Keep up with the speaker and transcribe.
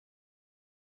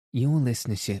Your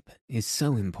listenership is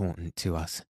so important to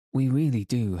us. We really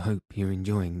do hope you're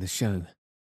enjoying the show.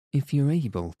 If you're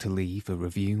able to leave a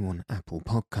review on Apple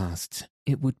Podcasts,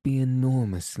 it would be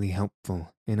enormously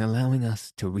helpful in allowing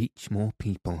us to reach more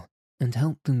people and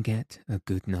help them get a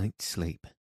good night's sleep.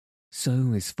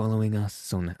 So is following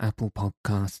us on Apple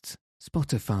Podcasts,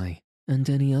 Spotify, and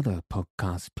any other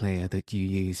podcast player that you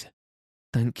use.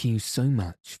 Thank you so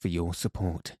much for your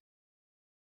support.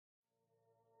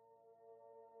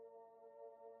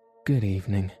 Good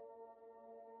evening.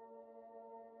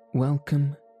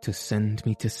 Welcome to Send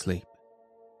Me to Sleep,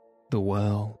 the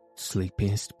world's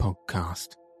sleepiest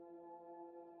podcast.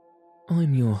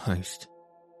 I'm your host,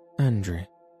 Andrew.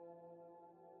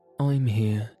 I'm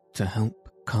here to help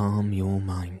calm your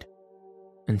mind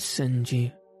and send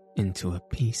you into a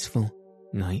peaceful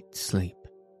night's sleep.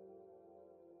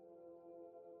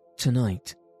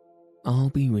 Tonight,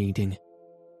 I'll be reading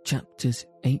chapters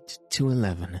 8 to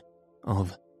 11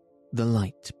 of The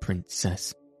Light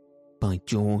Princess by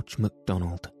George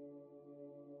MacDonald.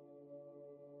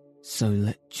 So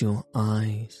let your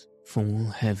eyes fall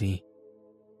heavy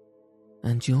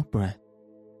and your breath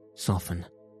soften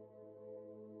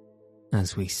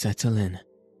as we settle in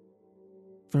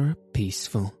for a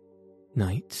peaceful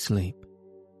night's sleep.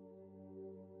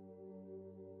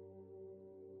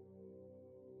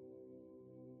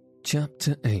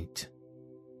 Chapter 8.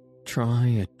 Try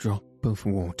a Drop of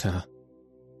Water.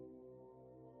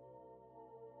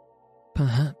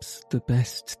 Perhaps the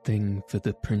best thing for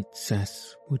the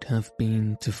princess would have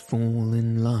been to fall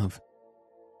in love,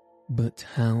 but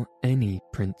how any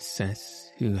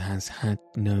princess who has had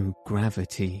no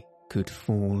gravity could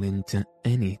fall into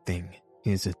anything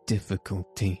is a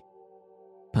difficulty,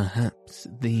 perhaps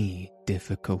the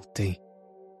difficulty.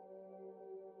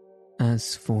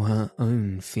 As for her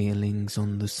own feelings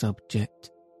on the subject,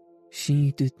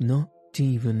 she did not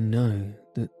even know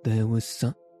that there was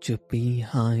such a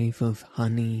beehive of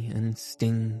honey and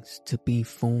stings to be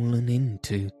fallen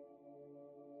into.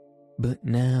 But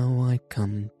now I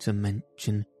come to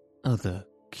mention other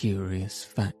curious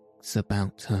facts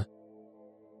about her.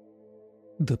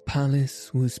 The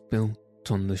palace was built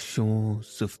on the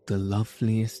shores of the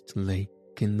loveliest lake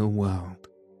in the world,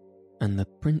 and the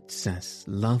princess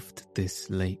loved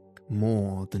this lake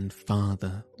more than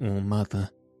father or mother.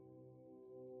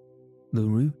 The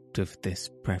root of this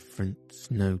preference,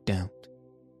 no doubt,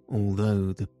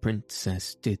 although the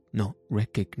princess did not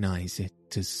recognize it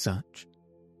as such,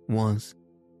 was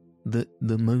that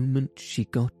the moment she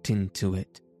got into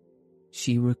it,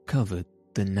 she recovered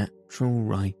the natural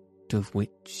right of which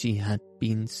she had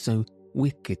been so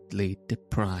wickedly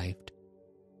deprived,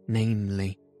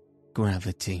 namely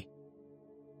gravity.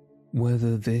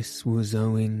 Whether this was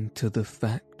owing to the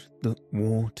fact that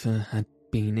water had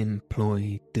been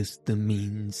employed as the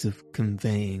means of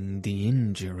conveying the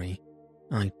injury,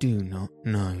 I do not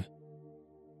know.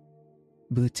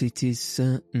 But it is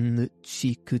certain that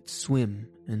she could swim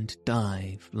and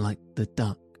dive like the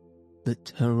duck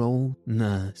that her old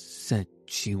nurse said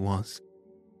she was.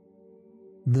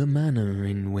 The manner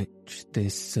in which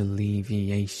this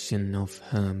alleviation of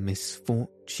her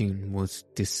misfortune was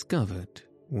discovered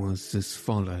was as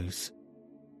follows.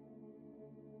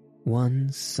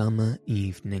 One summer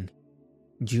evening,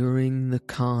 during the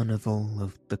carnival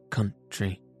of the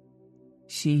country,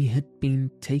 she had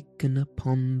been taken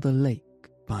upon the lake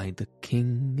by the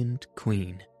king and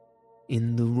queen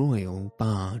in the royal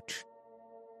barge.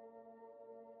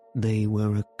 They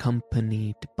were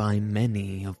accompanied by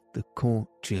many of the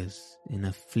courtiers in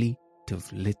a fleet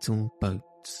of little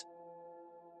boats.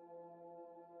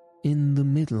 In the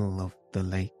middle of the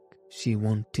lake, she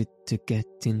wanted to get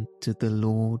into the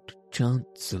Lord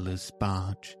Chancellor's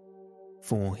barge,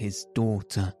 for his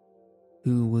daughter,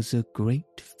 who was a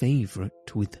great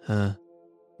favourite with her,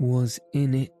 was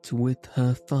in it with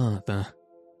her father.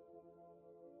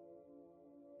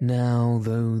 Now,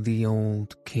 though the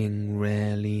old king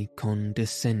rarely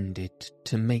condescended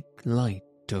to make light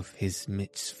of his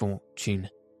misfortune,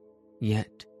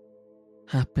 yet,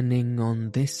 happening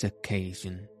on this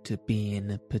occasion to be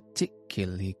in a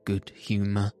particularly good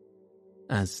humour,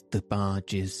 as the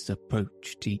barges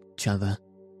approached each other,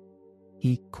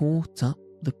 he caught up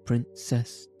the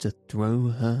princess to throw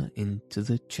her into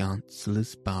the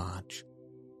Chancellor's barge.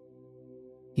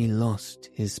 He lost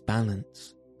his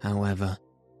balance, however,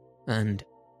 and,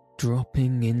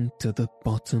 dropping into the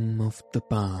bottom of the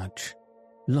barge,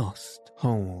 lost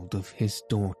hold of his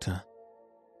daughter,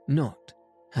 not,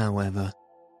 however,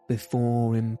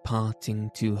 before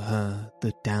imparting to her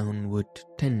the downward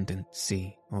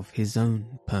tendency of his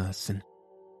own person,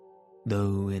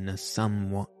 though in a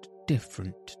somewhat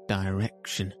different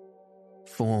direction,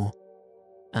 for,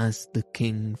 as the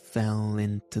king fell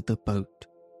into the boat,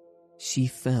 she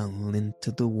fell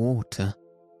into the water.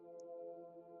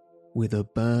 With a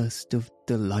burst of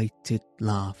delighted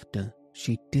laughter,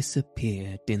 she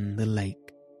disappeared in the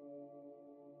lake.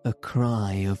 A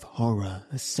cry of horror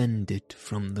ascended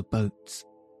from the boats.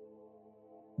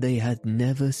 They had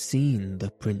never seen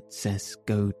the princess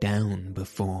go down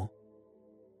before.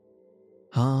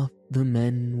 Half the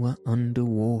men were under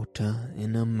water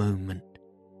in a moment,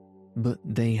 but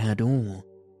they had all,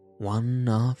 one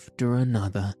after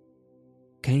another,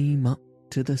 came up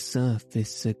to the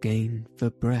surface again for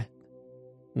breath,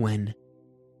 when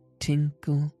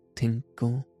tinkle,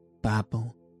 tinkle,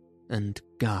 babble, and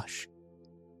gush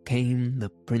came the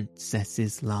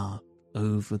princess's laugh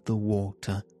over the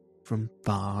water from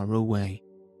far away.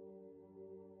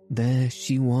 There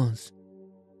she was,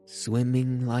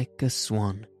 swimming like a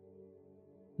swan,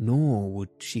 nor would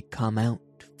she come out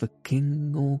for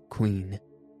king or queen,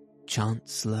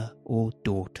 chancellor or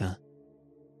daughter.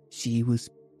 She was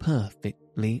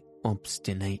perfectly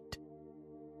obstinate.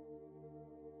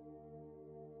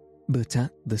 But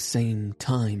at the same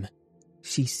time,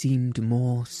 she seemed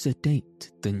more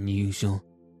sedate than usual.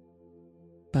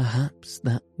 Perhaps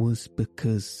that was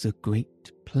because a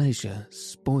great pleasure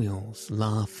spoils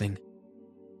laughing.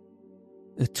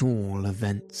 At all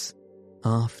events,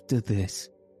 after this,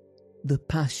 the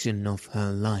passion of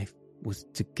her life was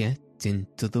to get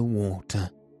into the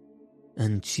water,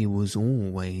 and she was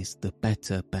always the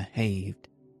better behaved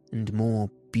and more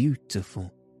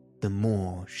beautiful the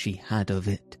more she had of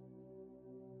it.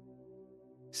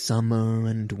 Summer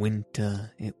and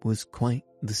winter it was quite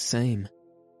the same,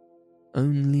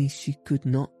 only she could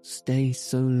not stay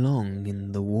so long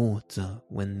in the water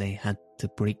when they had to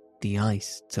break the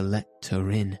ice to let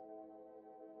her in.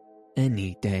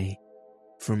 Any day,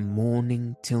 from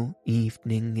morning till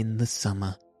evening in the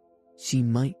summer, she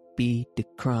might be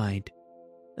descried,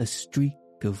 a streak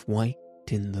of white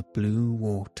in the blue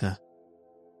water,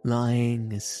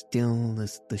 lying as still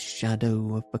as the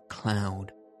shadow of a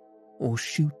cloud, or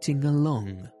shooting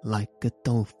along like a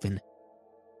dolphin,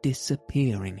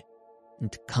 disappearing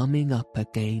and coming up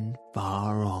again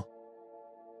far off,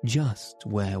 just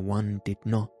where one did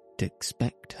not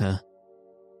expect her.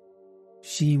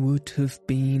 She would have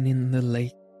been in the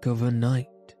lake of a night,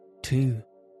 too,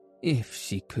 if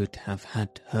she could have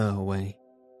had her way,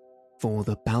 for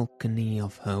the balcony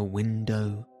of her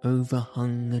window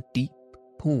overhung a deep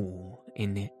pool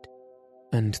in it,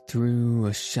 and through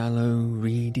a shallow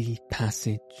reedy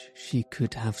passage she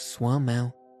could have swum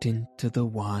out into the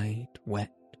wide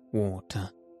wet water,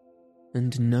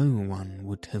 and no one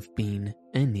would have been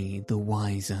any the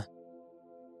wiser.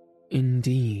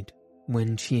 Indeed,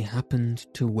 when she happened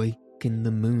to wake in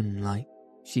the moonlight,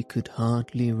 she could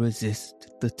hardly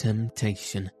resist the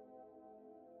temptation.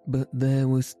 But there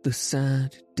was the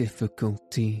sad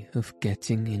difficulty of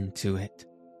getting into it.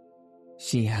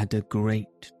 She had a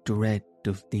great dread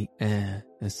of the air,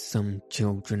 as some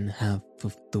children have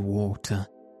of the water.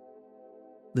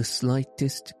 The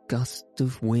slightest gust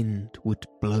of wind would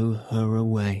blow her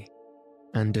away,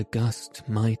 and a gust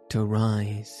might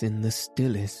arise in the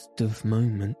stillest of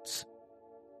moments.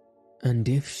 And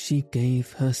if she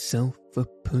gave herself a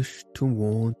push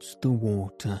towards the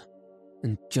water,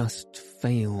 and just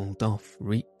failed off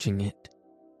reaching it,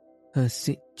 her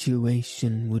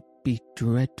situation would be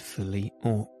dreadfully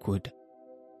awkward,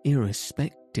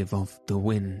 irrespective of the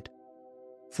wind,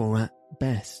 for at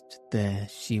best there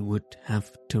she would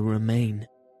have to remain,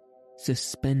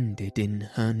 suspended in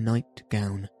her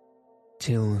nightgown,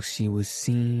 till she was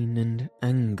seen and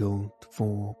angled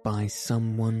for by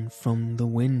someone from the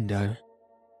window.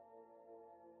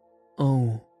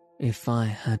 Oh, if I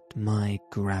had my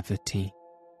gravity,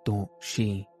 thought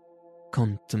she,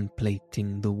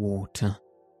 contemplating the water,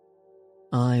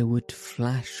 I would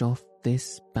flash off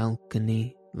this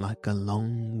balcony like a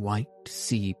long white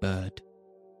seabird,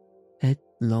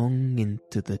 headlong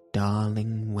into the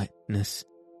darling wetness.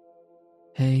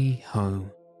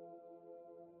 Hey-ho!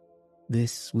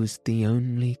 This was the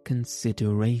only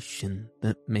consideration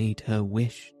that made her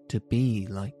wish to be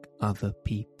like other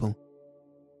people.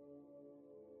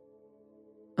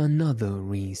 Another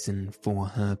reason for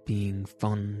her being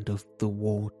fond of the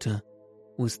water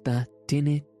was that in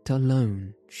it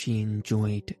alone she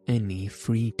enjoyed any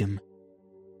freedom,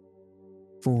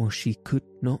 for she could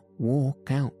not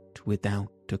walk out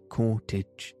without a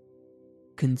cortege,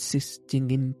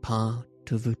 consisting in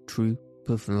part of a troop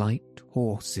of light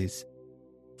horses,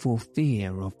 for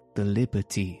fear of the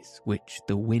liberties which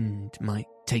the wind might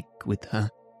take with her.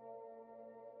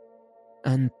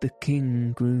 and the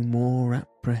king grew more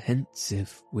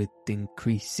apprehensive with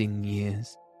increasing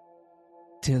years,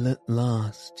 till at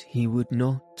last he would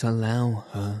not allow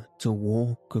her to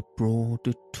walk abroad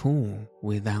at all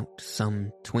without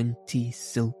some 20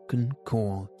 silken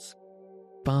cords,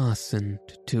 fastened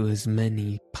to as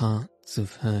many parts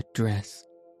of her dress,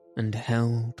 and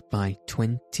held by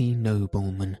 20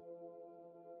 noblemen.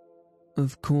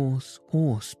 Of course,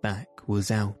 horseback was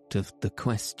out of the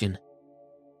question,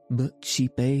 but she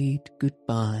bade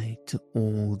goodbye to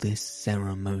all this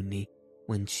ceremony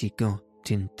when she got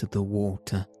into the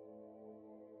water.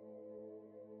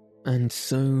 And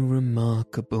so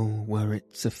remarkable were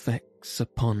its effects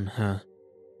upon her,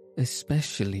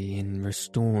 especially in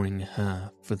restoring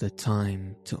her for the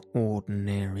time to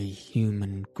ordinary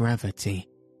human gravity,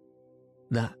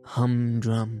 that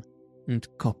Humdrum and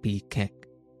Copykeck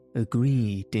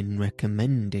agreed in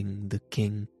recommending the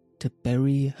king to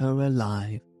bury her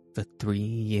alive for 3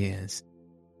 years,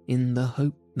 in the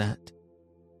hope that,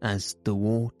 as the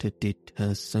water did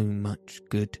her so much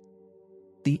good,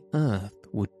 the earth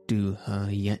would do her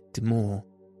yet more.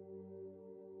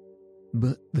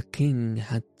 But the king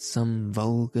had some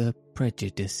vulgar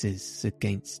prejudices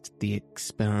against the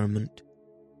experiment,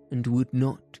 and would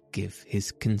not give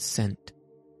his consent.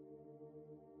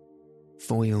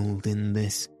 Foiled in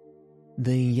this,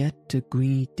 they yet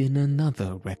agreed in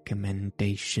another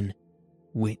recommendation,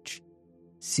 which,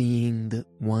 seeing that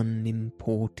one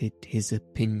imported his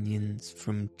opinions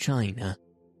from China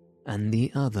and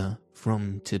the other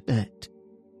from Tibet,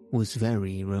 was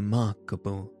very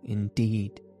remarkable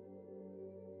indeed.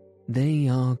 They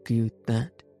argued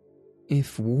that,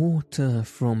 if water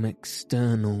from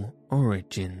external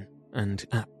origin and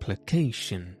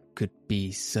application could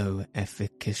be so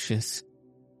efficacious,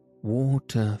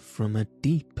 water from a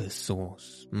deeper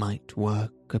source might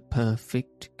work a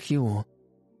perfect cure.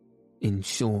 In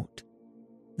short,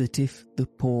 that if the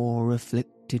poor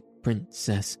afflicted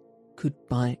princess could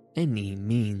by any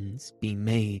means be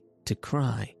made to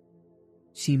cry,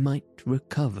 she might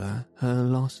recover her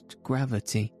lost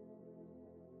gravity.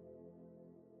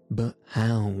 But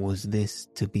how was this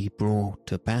to be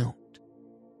brought about?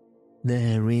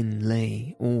 Therein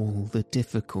lay all the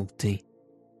difficulty,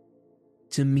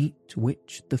 to meet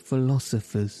which the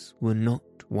philosophers were not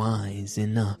wise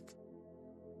enough.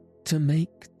 To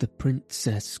make the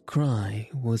princess cry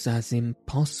was as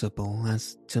impossible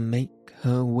as to make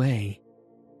her way.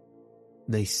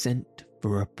 They sent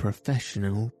for a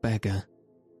professional beggar,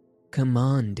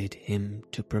 commanded him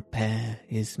to prepare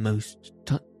his most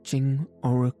touching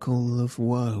oracle of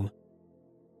woe,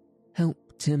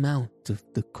 helped him out of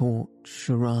the court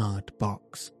charade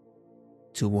box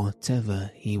to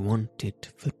whatever he wanted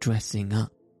for dressing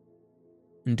up,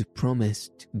 and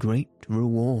promised great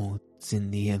rewards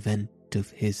in the event of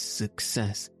his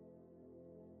success.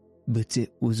 But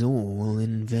it was all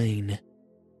in vain.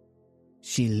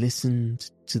 She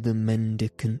listened to the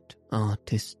mendicant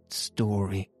artist's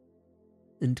story,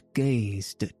 and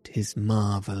gazed at his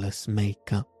marvellous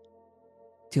make-up,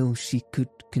 till she could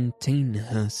contain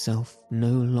herself no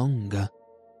longer,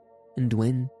 and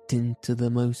went into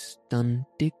the most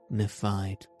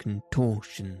undignified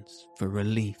contortions for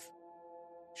relief,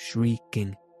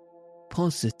 shrieking,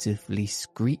 positively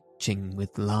screeching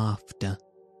with laughter.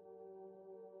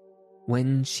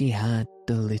 When she had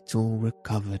a little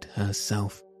recovered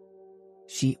herself,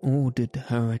 she ordered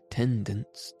her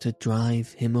attendants to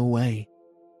drive him away,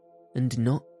 and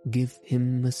not give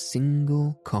him a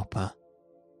single copper,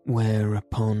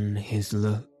 whereupon his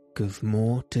look of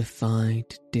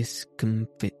mortified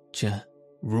discomfiture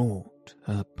wrought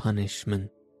her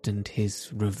punishment and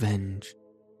his revenge,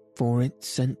 for it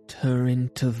sent her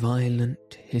into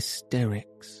violent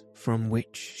hysterics from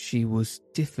which she was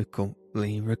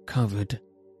difficultly recovered.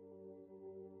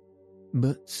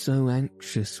 But so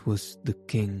anxious was the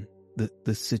king that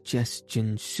the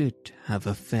suggestion should have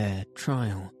a fair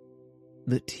trial,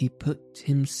 that he put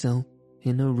himself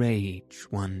in a rage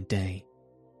one day,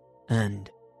 and,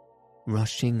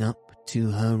 rushing up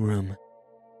to her room,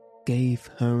 gave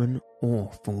her an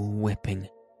awful whipping.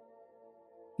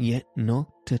 Yet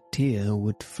not a tear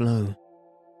would flow.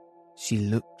 She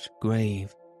looked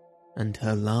grave, and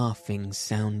her laughing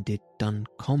sounded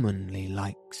uncommonly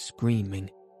like screaming.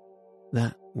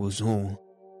 That was all.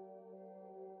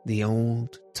 The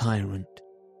old tyrant,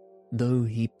 though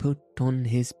he put on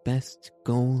his best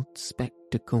gold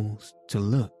spectacles to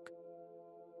look,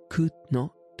 could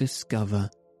not discover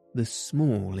the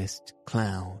smallest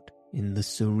cloud in the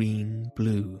serene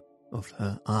blue of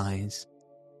her eyes.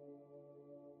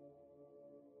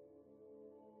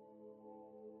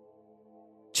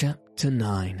 Chapter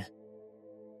 9.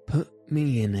 Put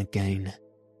me in again."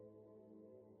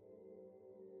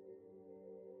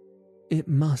 It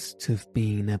must have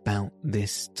been about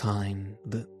this time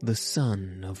that the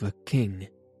son of a king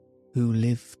who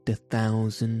lived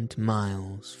 1,000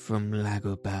 miles from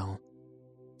Lagobel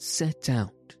set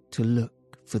out to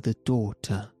look for the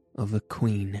daughter of a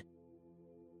queen.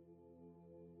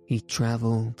 He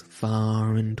travelled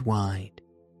far and wide,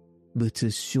 but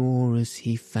as sure as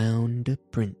he found a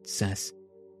princess,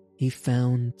 he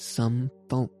found some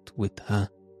fault with her.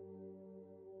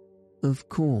 Of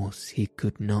course he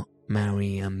could not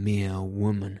marry a mere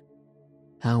woman,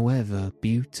 however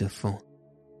beautiful,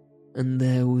 and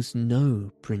there was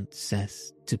no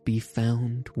princess to be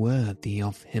found worthy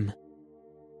of him.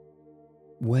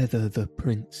 Whether the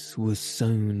prince was so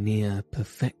near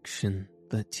perfection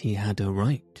that he had a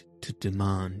right to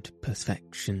demand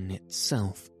perfection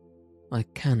itself, I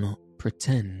cannot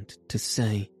pretend to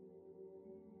say.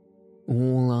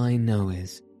 All I know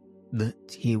is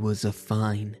that he was a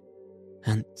fine,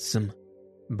 handsome,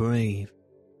 brave,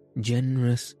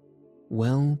 generous,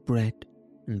 well-bred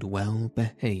and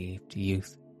well-behaved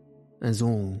youth, as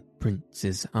all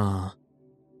princes are.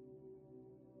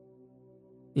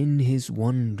 In his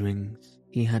wanderings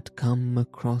he had come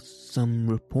across some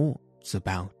reports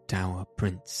about our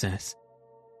princess,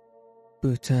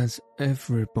 but as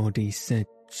everybody said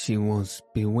she was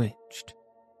bewitched,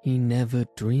 he never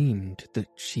dreamed that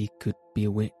she could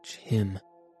bewitch him.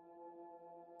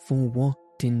 For what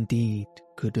indeed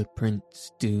could a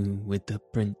prince do with a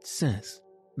princess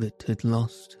that had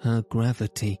lost her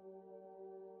gravity?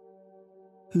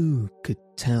 Who could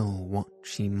tell what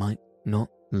she might not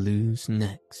lose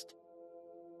next?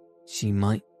 She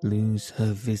might lose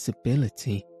her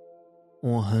visibility,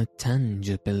 or her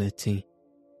tangibility,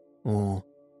 or,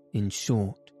 in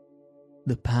short,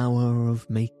 the power of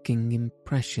making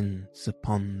impressions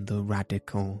upon the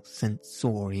radical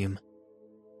sensorium,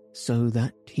 so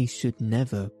that he should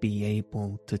never be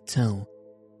able to tell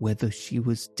whether she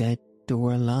was dead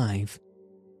or alive.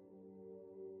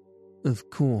 Of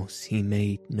course he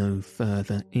made no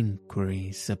further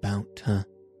inquiries about her.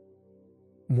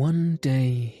 One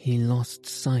day he lost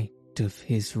sight of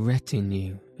his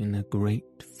retinue in a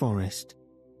great forest.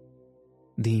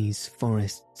 These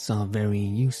forests are very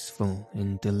useful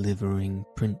in delivering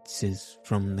princes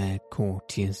from their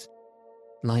courtiers,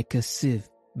 like a sieve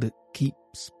that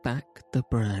keeps back the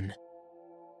bran.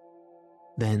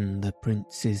 Then the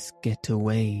princes get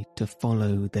away to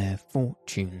follow their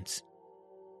fortunes.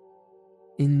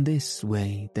 In this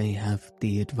way they have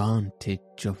the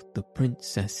advantage of the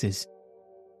princesses,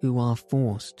 who are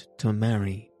forced to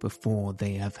marry before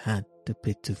they have had a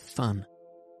bit of fun.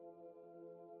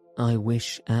 I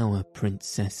wish our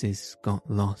princesses got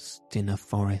lost in a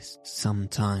forest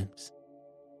sometimes.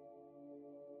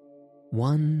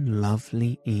 One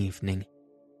lovely evening,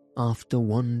 after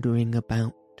wandering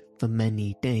about for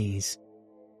many days,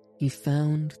 he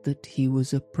found that he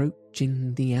was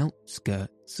approaching the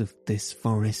outskirts of this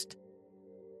forest,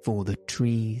 for the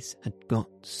trees had got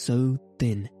so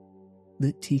thin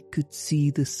that he could see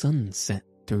the sunset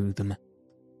through them,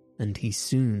 and he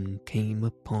soon came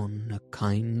upon a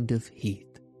kind of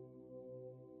heath.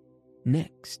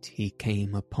 Next he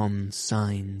came upon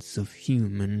signs of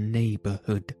human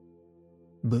neighbourhood,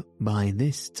 but by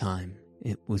this time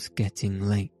it was getting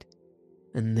late,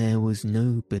 and there was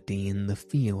nobody in the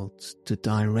fields to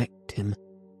direct him.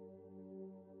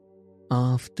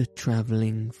 After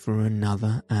travelling for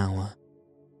another hour,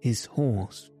 his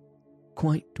horse,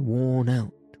 quite worn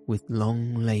out with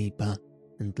long labour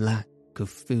and lack of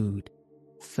food,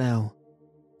 fell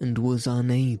and was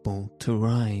unable to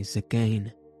rise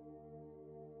again.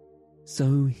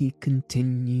 So he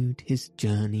continued his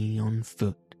journey on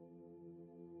foot.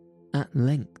 At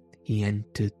length he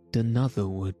entered another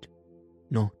wood,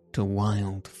 not a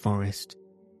wild forest,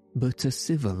 but a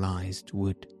civilized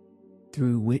wood,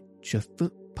 through which a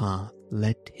footpath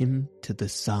led him to the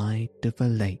side of a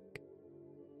lake.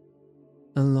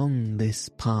 Along this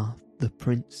path the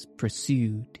prince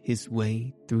pursued his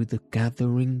way through the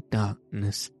gathering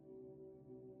darkness.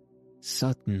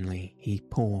 Suddenly he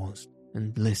paused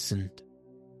and listened.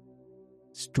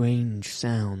 Strange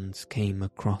sounds came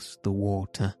across the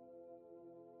water.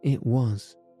 It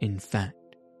was, in fact,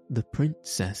 the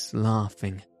princess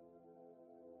laughing.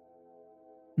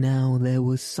 Now there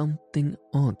was something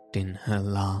odd in her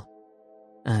laugh,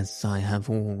 as I have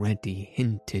already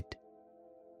hinted,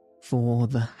 for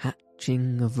the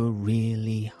hatching of a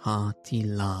really hearty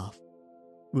laugh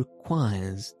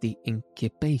requires the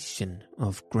incubation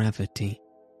of gravity,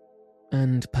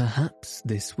 and perhaps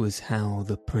this was how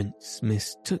the prince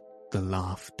mistook the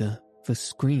laughter for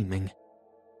screaming.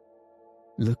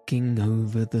 Looking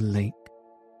over the lake,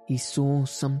 he saw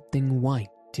something white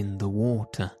in the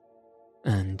water,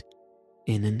 and,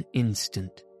 in an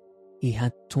instant, he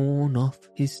had torn off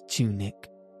his tunic,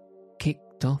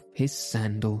 kicked off his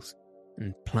sandals,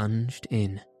 and plunged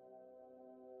in.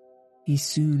 He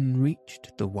soon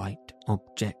reached the white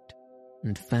object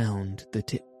and found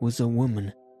that it was a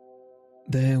woman.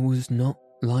 There was not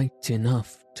light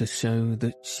enough to show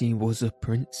that she was a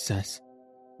princess,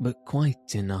 but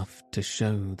quite enough to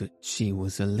show that she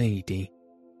was a lady,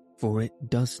 for it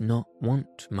does not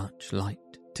want much light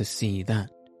to see that.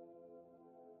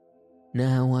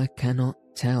 Now I cannot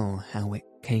tell how it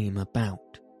came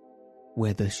about,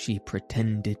 whether she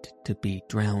pretended to be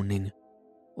drowning,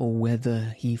 or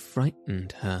whether he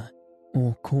frightened her,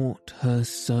 or caught her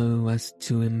so as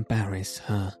to embarrass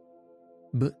her,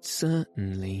 but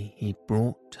certainly he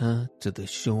brought her to the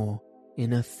shore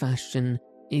in a fashion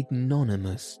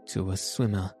ignominious to a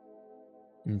swimmer,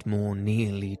 and more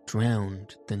nearly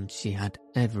drowned than she had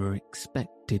ever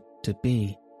expected to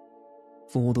be,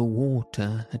 for the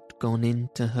water had gone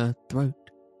into her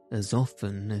throat as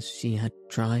often as she had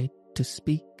tried to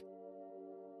speak.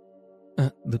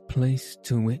 At the place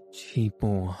to which he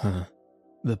bore her,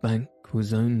 the bank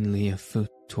was only a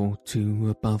foot or two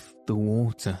above the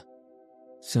water,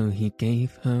 so he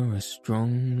gave her a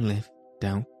strong lift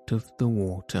out of the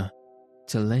water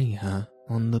to lay her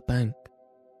on the bank.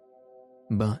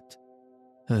 But,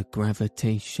 her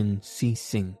gravitation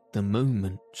ceasing the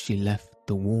moment she left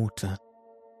the water,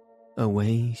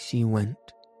 away she went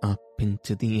up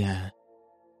into the air,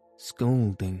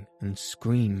 scolding and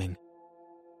screaming,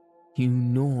 "You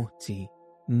naughty,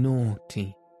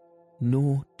 naughty,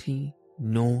 naughty,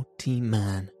 naughty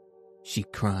man," she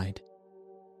cried.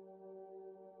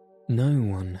 No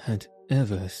one had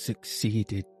ever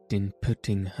succeeded in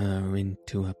putting her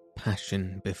into a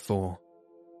passion before.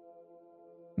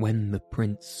 When the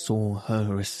prince saw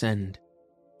her ascend,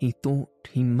 he thought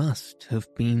he must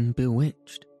have been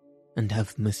bewitched and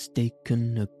have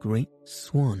mistaken a great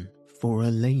swan for a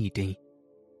lady.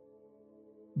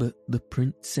 But the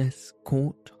princess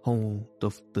caught hold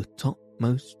of the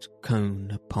topmost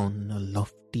cone upon a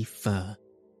lofty fir.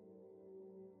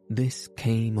 This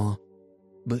came off,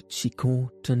 but she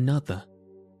caught another,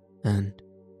 and,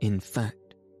 in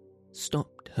fact,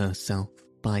 stopped herself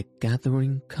by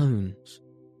gathering cones,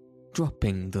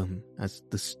 dropping them as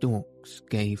the stalks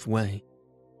gave way.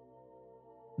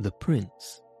 The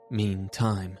prince,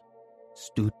 meantime,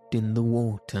 stood in the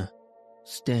water,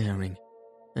 staring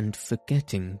and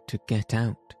forgetting to get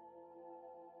out.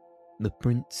 The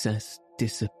princess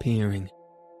disappearing,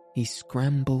 he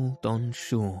scrambled on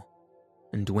shore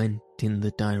and went in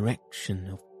the direction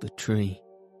of the tree.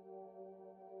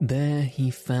 There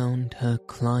he found her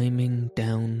climbing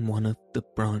down one of the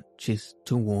branches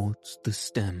towards the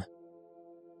stem,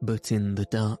 but in the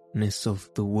darkness of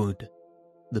the wood,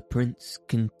 the prince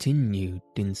continued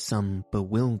in some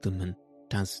bewilderment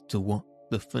as to what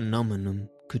the phenomenon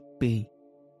could be.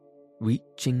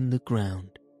 Reaching the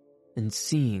ground and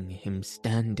seeing him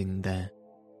standing there,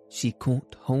 she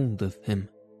caught hold of him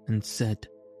and said,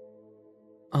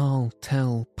 "I'll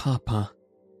tell Papa."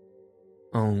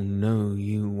 "Oh no,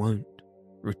 you won't,"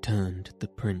 returned the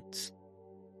prince.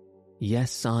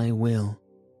 "Yes, I will,"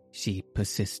 she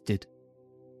persisted.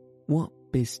 "What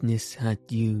business had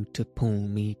you to pull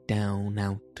me down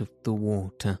out of the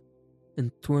water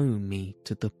and throw me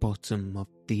to the bottom of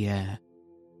the air?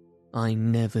 I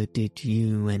never did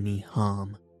you any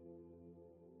harm."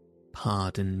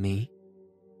 "Pardon me,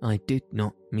 I did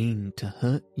not mean to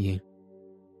hurt you.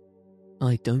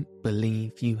 I don't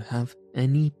believe you have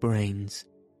any brains,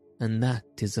 and that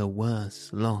is a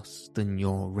worse loss than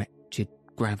your wretched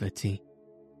gravity.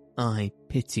 I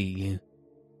pity you."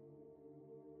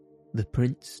 The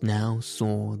prince now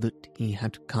saw that he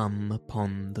had come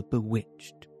upon the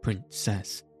bewitched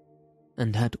princess,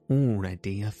 and had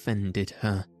already offended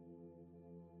her.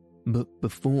 But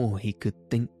before he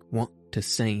could think what to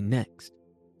say next,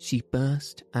 she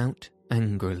burst out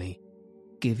angrily,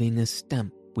 giving a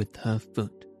stamp with her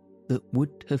foot that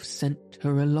would have sent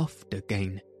her aloft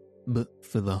again but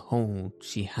for the hold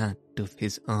she had of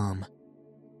his arm.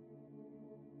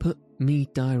 "Put me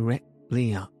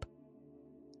directly up."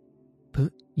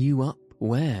 "Put you up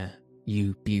where,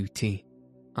 you beauty?"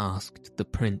 asked the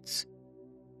prince.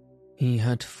 He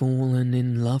had fallen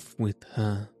in love with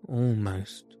her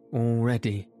almost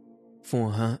already,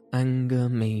 for her anger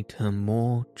made her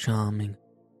more charming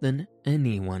than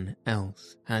anyone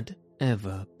else had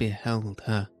ever beheld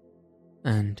her,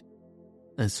 and,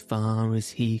 as far as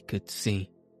he could see,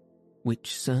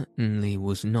 which certainly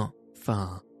was not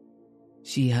far,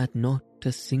 She had not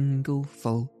a single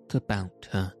fault about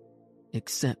her,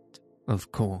 except,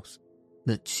 of course,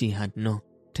 that she had not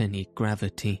any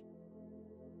gravity.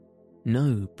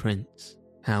 No prince,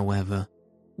 however,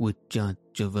 would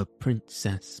judge of a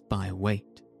princess by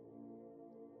weight.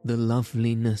 The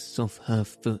loveliness of her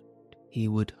foot he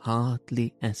would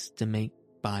hardly estimate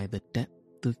by the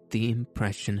depth of the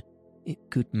impression it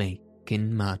could make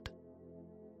in mud.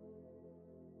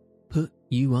 "Put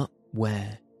you up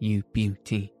where, you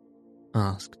beauty?"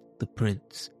 asked the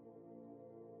prince.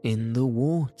 "In the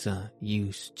water,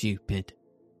 you stupid,"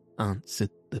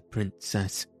 answered the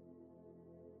princess.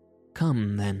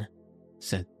 "Come then,"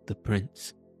 said the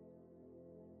prince.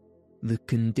 The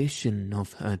condition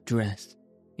of her dress,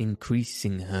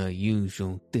 increasing her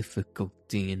usual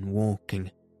difficulty in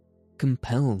walking,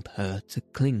 compelled her to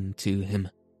cling to him,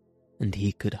 and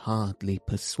he could hardly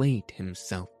persuade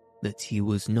himself that he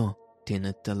was not in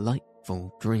a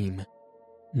delightful dream,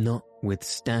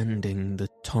 notwithstanding the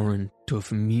torrent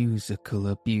of musical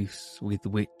abuse with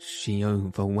which she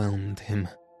overwhelmed him.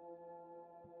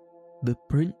 The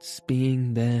prince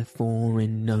being therefore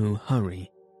in no hurry,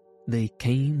 they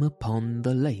came upon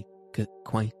the lake at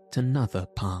quite another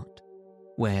part,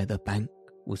 where the bank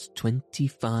was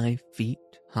 25 feet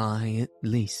high at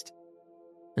least,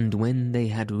 and when they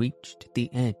had reached the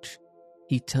edge,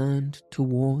 he turned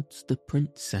towards the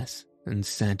princess and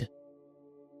said,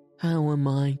 "How am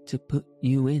I to put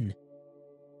you in?"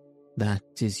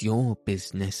 "That is your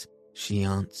business," she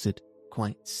answered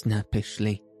quite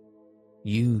snappishly.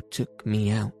 "You took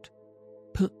me out.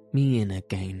 Put me in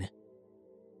again."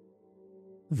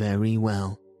 "Very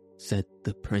well," said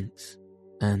the prince,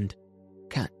 and,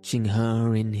 catching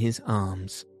her in his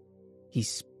arms, he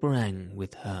sprang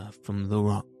with her from the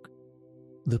rock.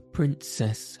 The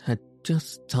princess had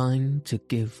just time to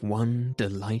give one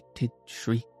delighted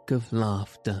shriek of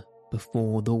laughter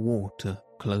before the water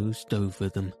closed over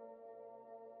them.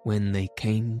 When they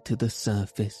came to the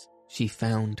surface, she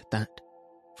found that,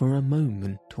 for a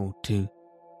moment or two,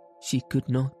 she could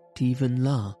not even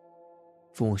laugh,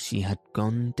 for she had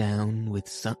gone down with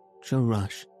such a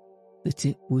rush that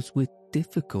it was with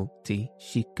difficulty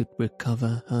she could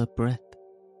recover her breath.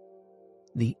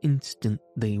 The instant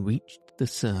they reached the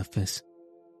surface,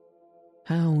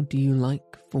 "How do you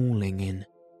like falling in?"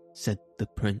 said the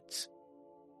prince.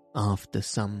 After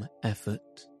some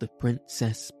effort, the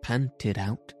princess panted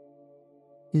out,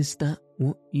 "Is that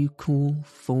what you call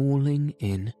falling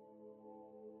in?"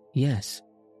 "Yes,"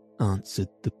 answered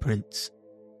the prince.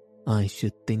 "I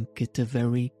should think it a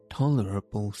very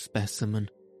tolerable specimen."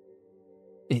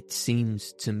 "It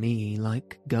seems to me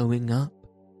like going up,"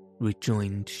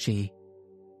 rejoined she.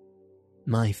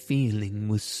 "My feeling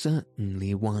was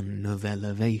certainly one of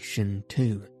elevation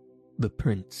too," the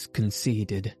prince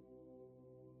conceded.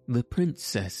 The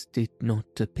princess did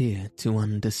not appear to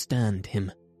understand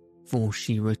him, for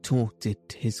she retorted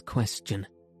his question.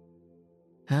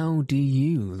 "How do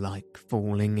you like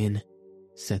falling in?"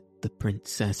 said the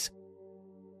princess.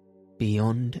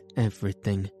 "Beyond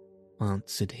everything,"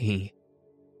 answered he,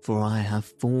 "for I have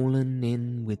fallen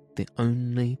in with the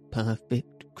only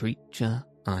perfect creature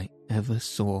I ever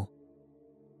saw."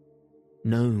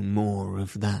 "No more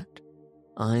of that.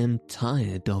 I am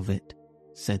tired of it,"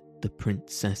 said the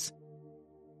princess.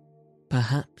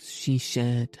 Perhaps she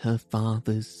shared her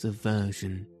father's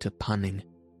aversion to punning.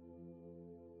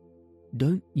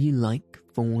 "Don't you like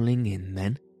falling in,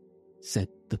 then?" said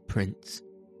the prince.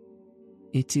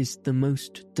 "It is the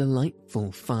most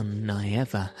delightful fun I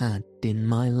ever had in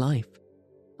my life,"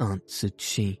 answered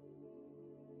she.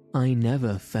 "I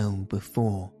never fell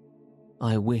before.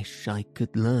 I wish I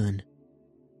could learn.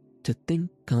 To think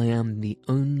I am the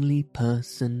only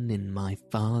person in my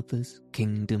father's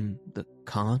kingdom that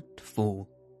can't fall."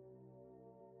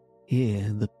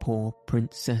 Here the poor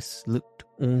princess looked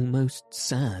almost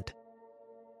sad.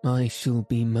 "I shall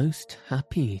be most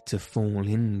happy to fall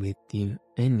in with you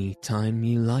any time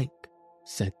you like,"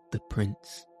 said the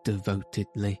prince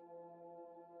devotedly.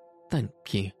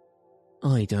 "Thank you.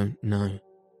 I don't know.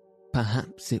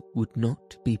 Perhaps it would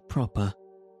not be proper,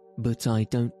 but I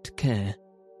don't care.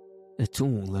 At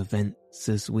all events,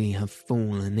 as we have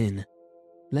fallen in,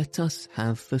 let us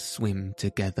have a swim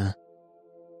together."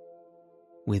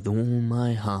 "With all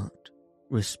my heart,"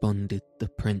 responded the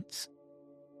prince.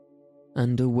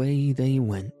 And away they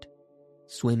went,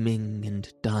 swimming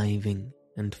and diving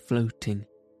and floating,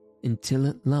 until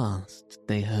at last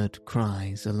they heard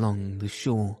cries along the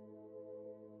shore.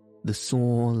 The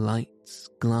saw lights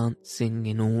glancing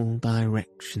in all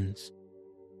directions.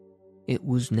 It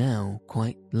was now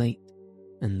quite late,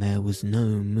 and there was no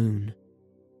moon.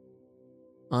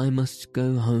 "I must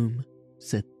go home,"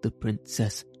 said the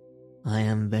princess. "I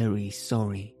am very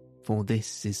sorry, for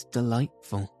this is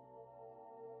delightful."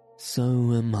 "So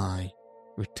am I,"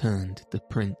 returned the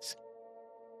prince,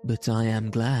 "but I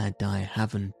am glad I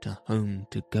haven't a home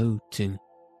to go to.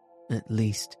 At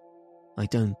least, I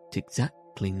don't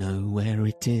exactly know where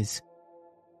it is."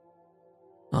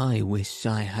 "I wish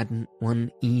I hadn't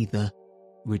one either,"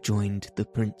 rejoined the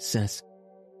princess.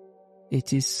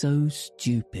 "It is so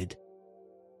stupid.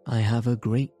 I have a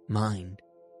great mind,"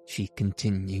 she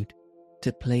continued,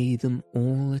 "to play them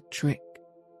all a trick.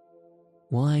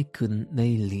 Why couldn't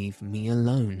they leave me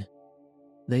alone?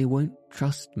 They won't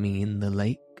trust me in the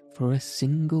lake for a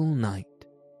single night.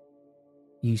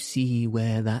 You see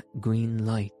where that green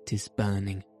light is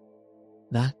burning?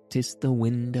 That is the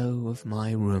window of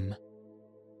my room.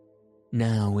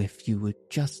 Now if you would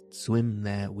just swim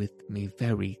there with me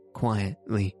very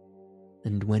quietly,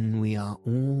 and when we are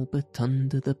all but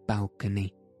under the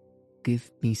balcony,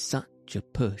 give me such a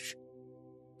push,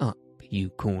 up you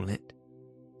call it,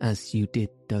 as you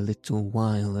did a little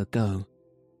while ago,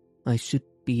 I should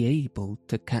be able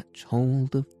to catch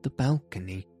hold of the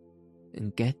balcony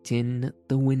and get in at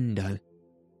the window.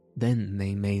 Then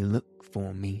they may look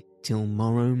for me till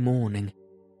morrow morning."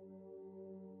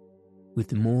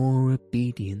 "With more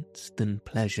obedience than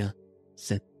pleasure,"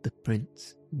 said the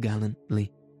prince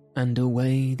gallantly, and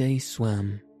away they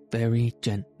swam very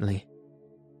gently.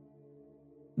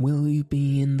 "Will you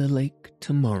be in the lake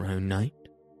tomorrow night?"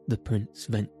 the prince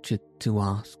ventured to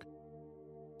ask.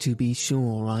 "To be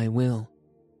sure I will.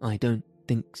 I don't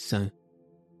think so.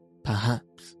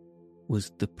 Perhaps,"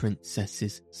 was the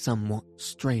princess's somewhat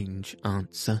strange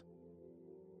answer.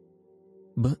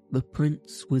 But the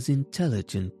prince was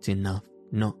intelligent enough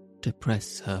not to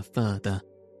press her further,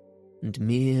 and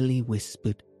merely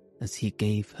whispered as he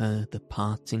gave her the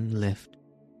parting lift,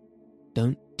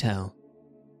 "Don't tell."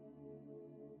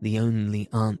 The only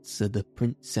answer the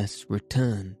princess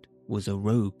returned was a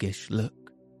roguish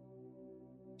look.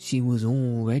 She was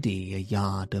already a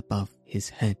yard above his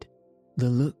head. The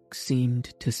look seemed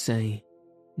to say,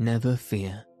 "Never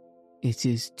fear, it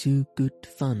is too good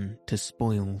fun to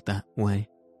spoil that way."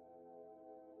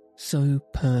 So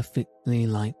perfectly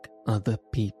like other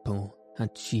people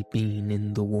had she been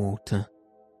in the water,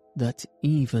 that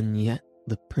even yet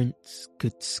the prince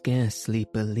could scarcely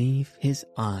believe his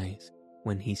eyes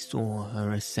when he saw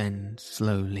her ascend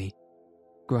slowly,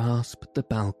 grasp the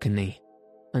balcony,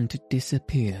 and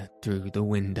disappear through the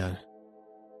window.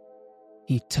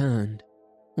 He turned,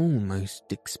 almost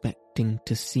expecting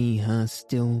to see her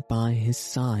still by his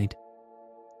side,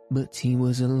 but he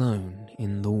was alone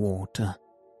in the water.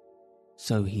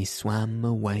 So he swam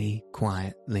away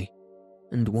quietly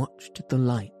and watched the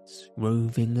lights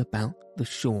roving about the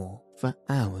shore for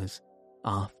hours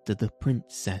after the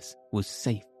princess was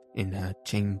safe in her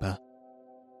chamber.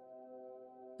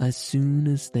 As soon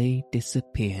as they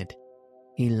disappeared,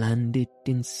 he landed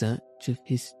in search of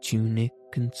his tunic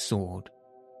and sword,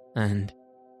 and,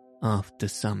 after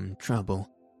some trouble,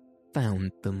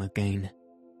 found them again.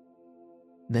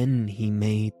 Then he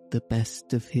made the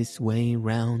best of his way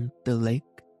round the lake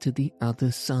to the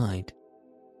other side.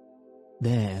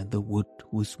 There the wood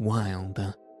was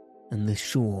wilder, and the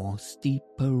shore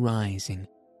steeper rising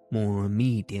more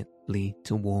immediately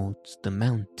towards the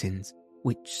mountains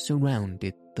which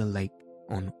surrounded the lake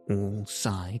on all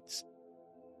sides,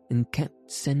 and kept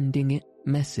sending it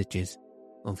messages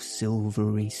of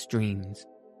silvery streams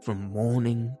from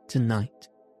morning to night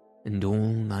and all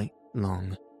night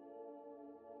long.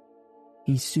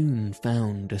 He soon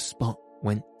found a spot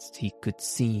whence he could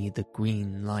see the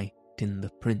green light in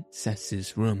the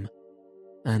princess's room,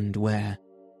 and where,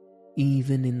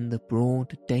 even in the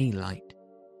broad daylight,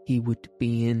 he would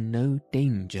be in no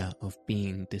danger of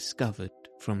being discovered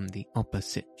from the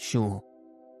opposite shore.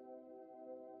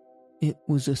 It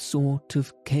was a sort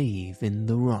of cave in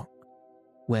the rock,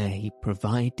 where he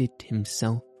provided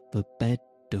himself a bed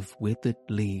of withered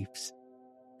leaves,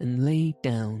 and lay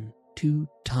down too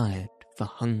tired for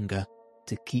hunger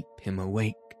to keep him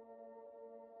awake.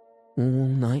 All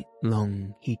night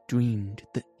long he dreamed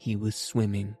that he was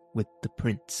swimming with the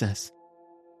princess.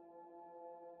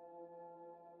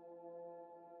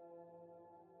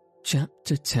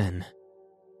 Chapter 10.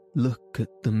 Look at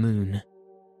the Moon.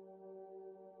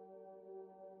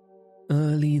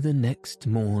 Early the next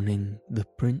morning the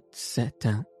prince set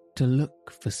out to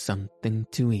look for something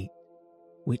to eat,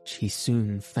 which he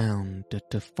soon found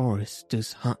at a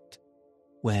forester's hut,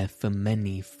 where for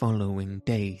many following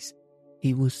days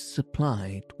he was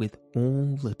supplied with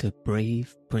all that a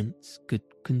brave prince could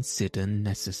consider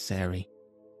necessary.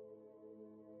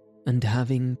 and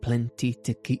having plenty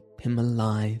to keep him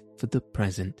alive for the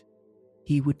present,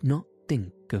 he would not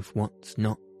think of what's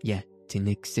not yet in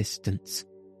existence.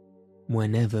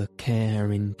 Whenever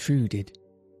care intruded,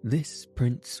 this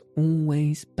prince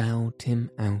always bowed him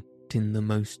out in the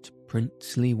most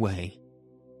princely way.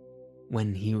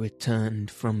 When he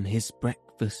returned from his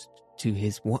breakfast to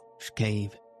his watch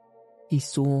cave, he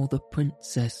saw the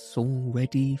princess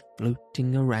already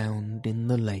floating around in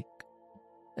the lake,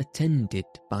 attended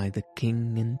by the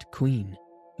king and queen,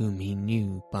 whom he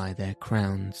knew by their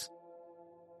crowns,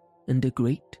 and a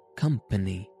great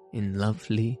company in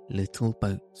lovely little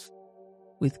boats,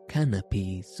 with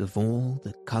canopies of all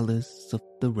the colours of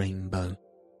the rainbow,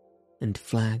 and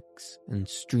flags and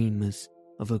streamers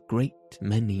of a great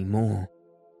many more.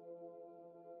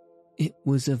 It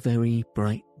was a very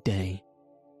bright day,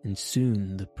 and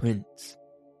soon the prince,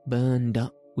 burned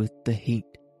up with the heat,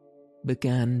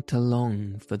 began to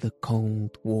long for the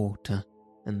cold water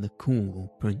and the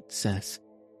cool princess.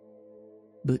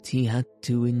 But he had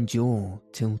to endure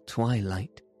till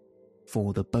twilight,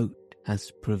 for the boat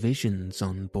has provisions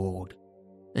on board,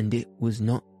 and it was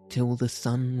not till the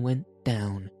sun went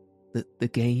down that the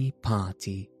gay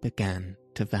party began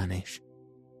to vanish.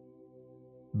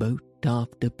 Boat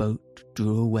after boat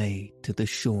drew away to the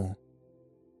shore,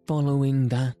 following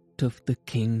that of the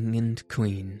king and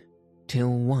queen,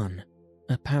 till one,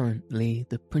 apparently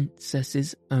the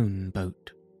princess's own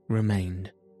boat,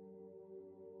 remained.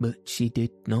 But she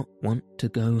did not want to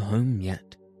go home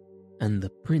yet, and the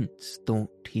prince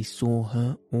thought he saw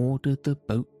her order the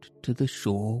boat to the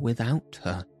shore without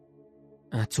her.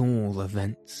 At all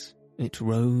events, it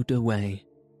rowed away,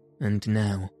 and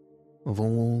now, of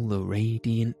all the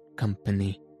radiant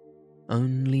company,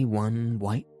 only one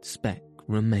white speck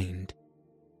remained.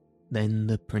 Then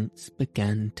the prince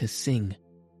began to sing,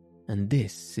 and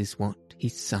this is what he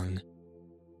sung.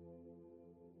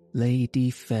 Lady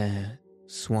fair,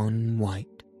 swan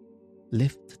white,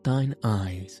 lift thine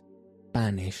eyes,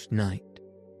 banish night,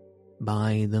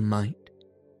 by the might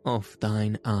of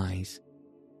thine eyes,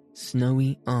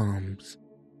 snowy arms,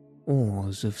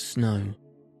 oars of snow,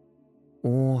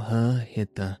 oar her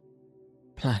hither,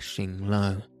 plashing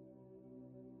low,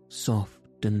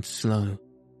 soft and slow,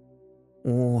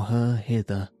 oar her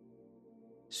hither,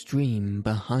 stream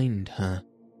behind her,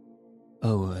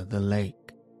 o'er the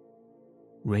lake,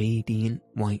 radiant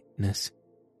whiteness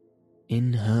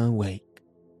in her wake,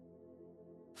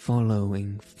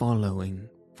 following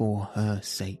for her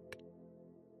sake,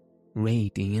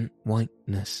 radiant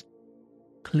whiteness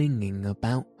clinging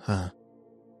about her,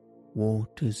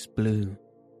 waters blue,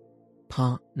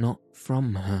 part not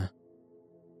from her,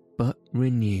 but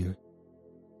renew,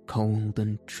 cold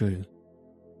and true,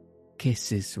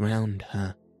 kisses round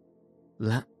her,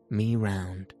 lap me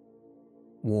round,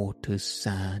 waters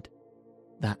sad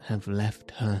that have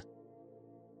left her,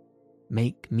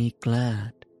 make me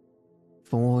glad,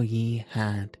 for ye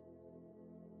had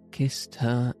kissed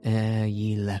her ere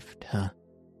ye left her.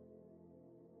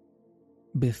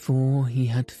 Before he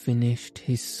had finished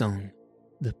his song,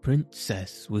 the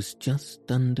princess was just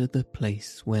under the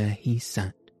place where he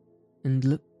sat, and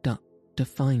looked up to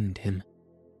find him.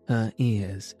 Her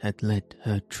ears had led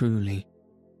her truly.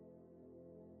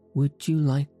 "Would you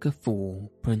like a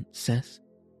fall, princess?"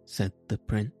 said the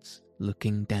prince,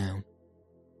 looking down.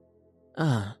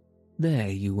 "Ah, there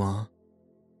you are."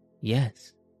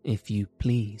 "Yes, if you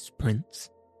please, prince,"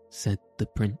 said the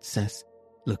princess,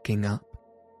 looking up.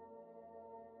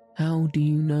 "How do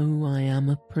you know I am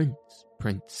a prince,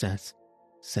 princess?"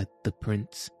 said the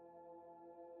prince.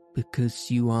 "Because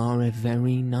you are a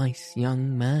very nice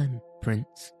young man,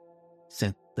 prince,"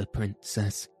 said the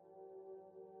princess.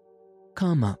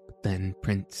 "Come up then,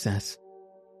 princess."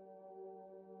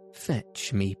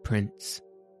 "Fetch me, prince."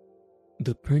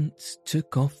 The prince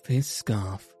took off his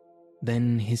scarf,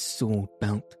 then his sword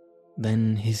belt,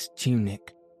 then his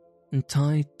tunic, and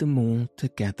tied them all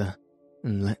together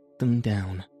and let them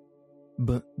down.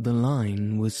 But the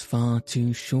line was far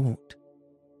too short.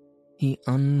 He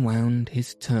unwound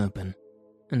his turban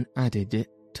and added it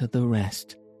to the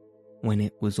rest, when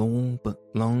it was all but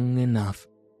long enough,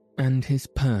 and his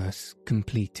purse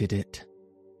completed it.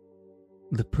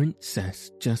 The princess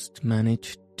just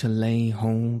managed to lay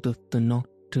hold of the knot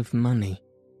of money,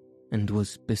 and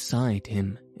was beside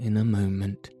him in a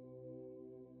moment.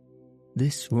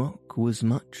 This rock was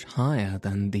much higher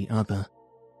than the other,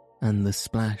 and the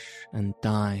splash and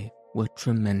dive were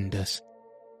tremendous.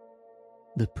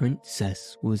 The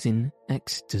princess was in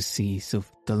ecstasies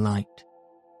of delight,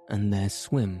 and their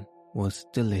swim was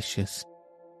delicious.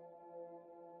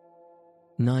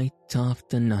 Night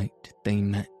after night they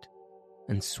met,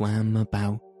 and swam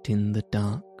about in the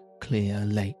dark, clear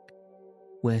lake,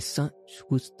 where such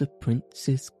was the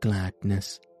prince's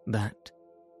gladness that,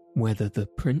 whether the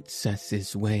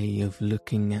princess's way of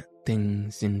looking at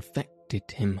things infected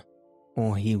him,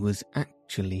 or he was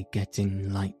actually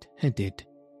getting light-headed,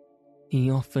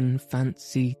 he often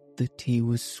fancied that he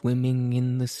was swimming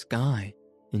in the sky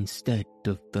instead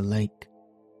of the lake.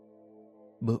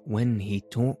 But when he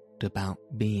talked about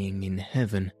being in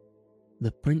heaven,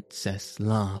 the princess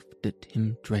laughed at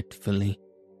him dreadfully.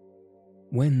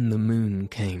 When the moon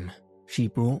came, she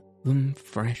brought them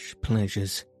fresh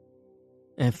pleasures.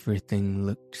 Everything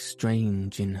looked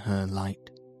strange in her light,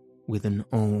 with an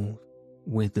old,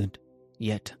 withered,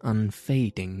 yet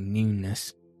unfading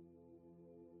newness.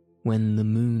 When the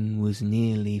moon was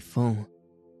nearly full,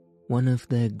 one of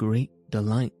their great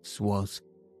delights was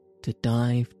to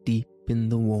dive deep in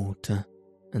the water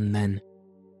and then,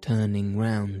 turning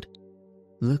round,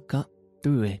 look up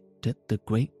through it at the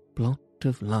great blot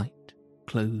of light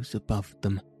close above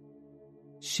them,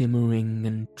 shimmering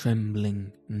and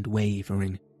trembling and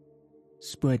wavering,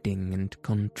 spreading and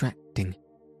contracting,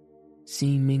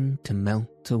 seeming to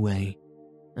melt away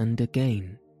and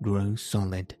again grow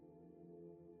solid.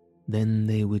 Then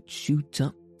they would shoot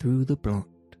up through the blot,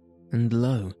 and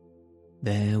lo,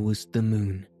 there was the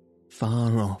moon,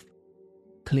 far off,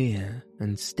 clear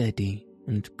and steady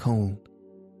and cold,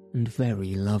 and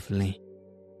very lovely.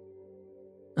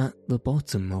 At the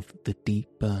bottom of the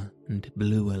deeper and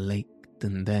bluer lake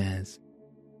than theirs,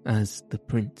 as the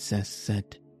princess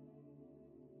said.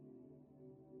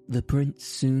 The prince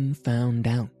soon found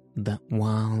out that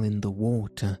while in the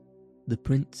water, the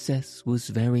princess was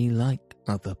very like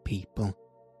other people,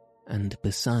 and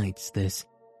besides this,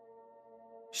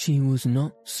 she was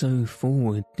not so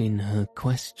forward in her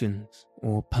questions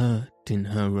or pert in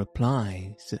her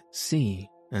replies at sea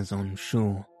as on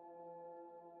shore.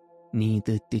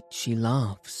 Neither did she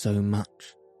laugh so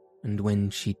much, and when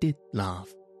she did laugh,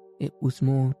 it was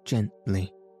more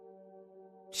gently.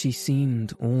 She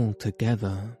seemed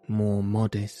altogether more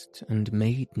modest and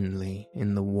maidenly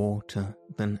in the water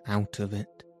than out of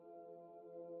it.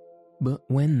 But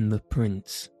when the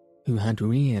prince, who had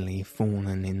really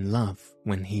fallen in love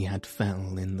when he had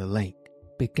fell in the lake,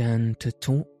 began to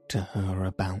talk to her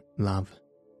about love,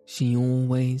 she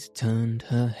always turned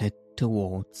her head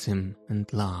towards him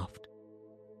and laughed.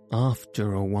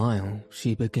 After a while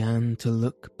she began to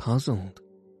look puzzled,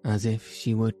 as if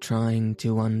she were trying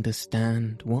to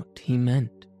understand what he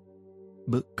meant,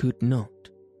 but could not,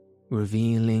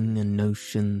 revealing a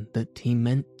notion that he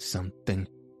meant something.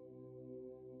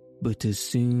 But as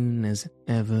soon as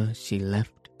ever she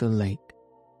left the lake,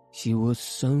 she was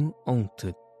so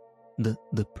altered that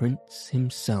the prince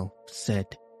himself said,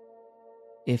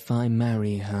 "If I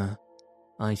marry her,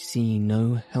 I see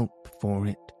no help for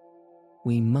it.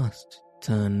 We must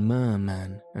turn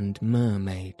merman and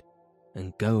mermaid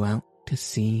and go out to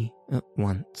sea at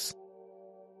once."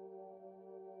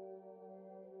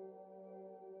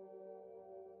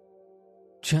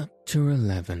 Chapter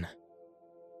 11.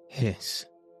 Hiss.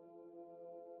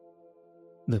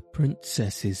 The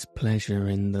princess's pleasure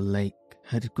in the lake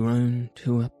had grown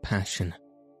to a passion,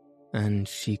 and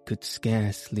she could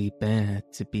scarcely bear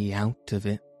to be out of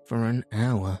it for an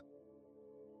hour.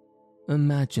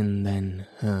 Imagine then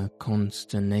her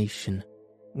consternation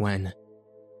when,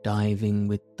 diving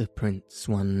with the prince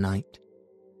one night,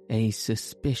 a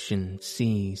suspicion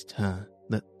seized her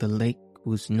that the lake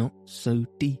was not so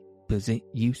deep as it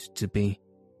used to be.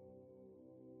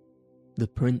 The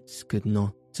prince could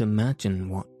not imagine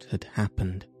what had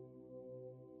happened.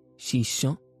 She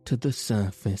shot to the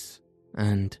surface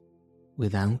and,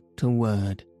 without a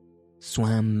word,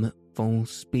 swam at full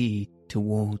speed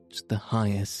towards the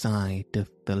higher side of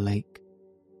the lake.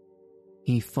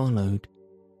 He followed,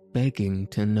 begging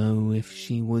to know if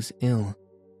she was ill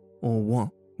or what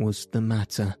was the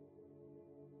matter.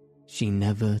 She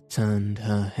never turned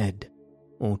her head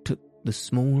or took the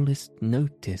smallest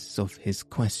notice of his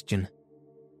question.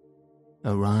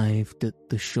 Arrived at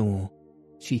the shore,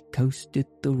 she coasted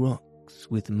the rocks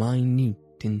with minute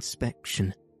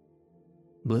inspection,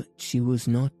 but she was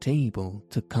not able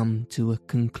to come to a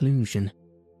conclusion,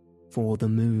 for the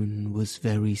moon was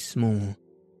very small,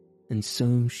 and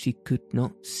so she could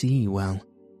not see well.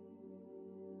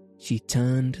 She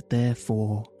turned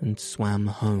therefore and swam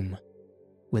home,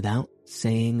 without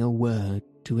saying a word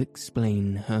to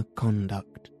explain her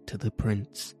conduct to the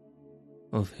prince,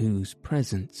 of whose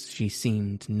presence she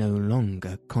seemed no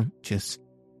longer conscious.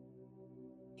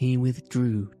 He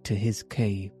withdrew to his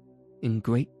cave in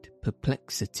great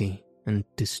perplexity and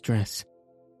distress.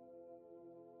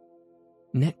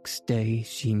 Next day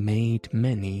she made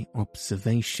many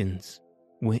observations,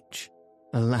 which,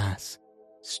 alas,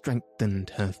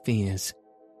 strengthened her fears.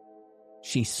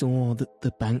 She saw that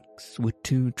the banks were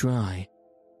too dry,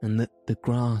 and that the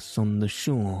grass on the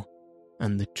shore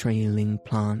and the trailing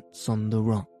plants on the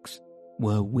rocks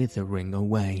were withering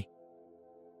away.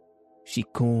 She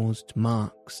caused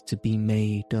marks to be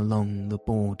made along the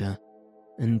border,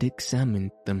 and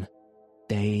examined them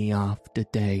day after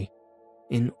day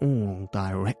in all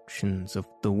directions of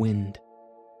the wind,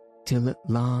 till at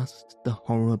last the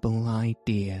horrible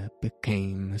idea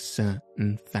became a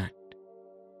certain fact,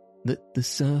 that the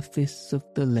surface of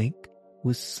the lake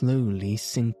was slowly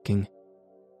sinking.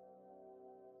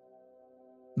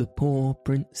 The poor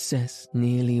princess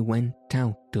nearly went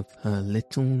out of her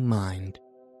little mind.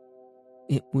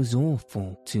 It was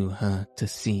awful to her to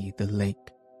see the lake,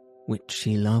 which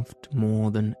she loved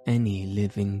more than any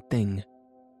living thing,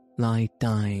 lie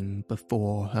dying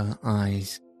before her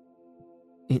eyes.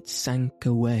 It sank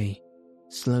away,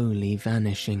 slowly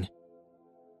vanishing.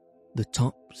 The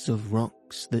tops of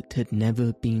rocks that had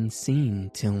never been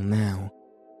seen till now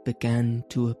began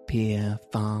to appear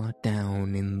far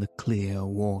down in the clear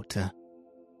water.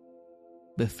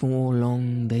 Before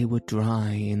long they were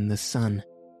dry in the sun.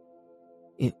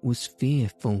 It was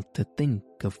fearful to think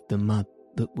of the mud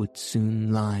that would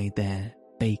soon lie there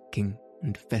baking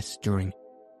and festering,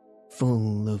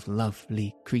 full of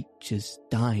lovely creatures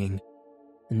dying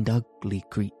and ugly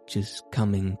creatures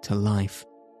coming to life,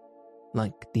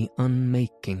 like the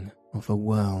unmaking of a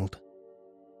world.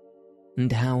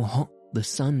 And how hot the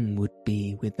sun would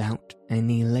be without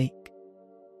any lake.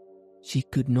 She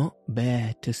could not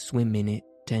bear to swim in it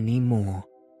any more,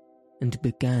 and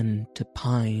began to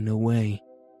pine away.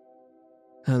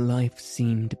 Her life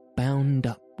seemed bound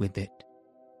up with it,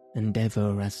 and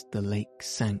ever as the lake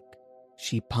sank,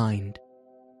 she pined.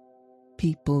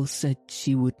 People said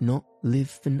she would not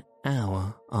live an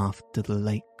hour after the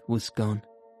lake was gone.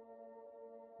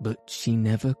 But she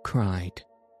never cried.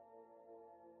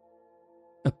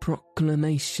 A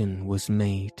proclamation was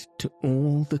made to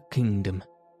all the kingdom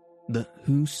that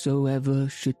whosoever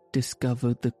should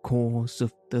discover the cause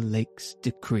of the lake's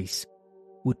decrease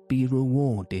would be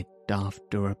rewarded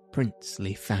after a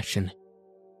princely fashion.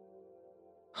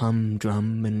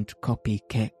 Humdrum and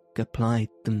Copykeck applied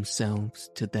themselves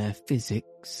to their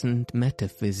physics and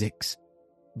metaphysics,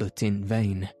 but in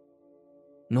vain.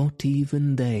 Not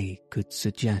even they could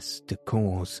suggest a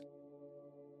cause.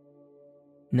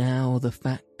 Now the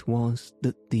fact was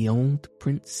that the old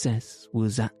princess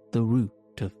was at the root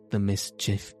of the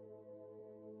mischief.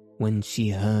 When she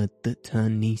heard that her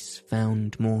niece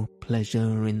found more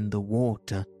pleasure in the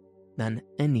water than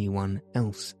anyone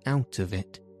else out of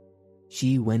it,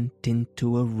 she went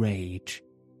into a rage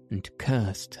and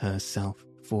cursed herself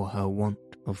for her want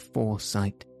of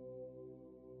foresight.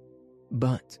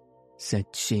 But, said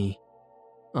she,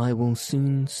 I will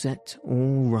soon set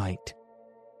all right.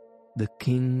 The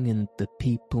king and the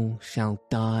people shall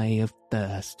die of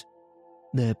thirst.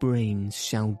 Their brains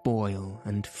shall boil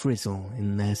and frizzle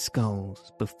in their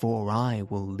skulls before I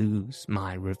will lose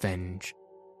my revenge.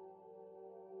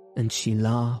 And she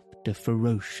laughed a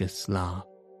ferocious laugh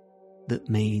that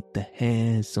made the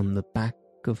hairs on the back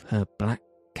of her black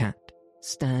cat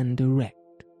stand erect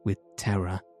with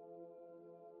terror.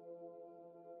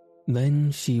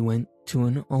 Then she went to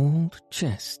an old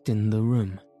chest in the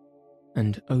room,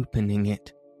 and opening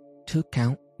it, took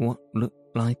out what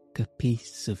looked like a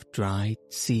piece of dried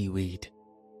seaweed.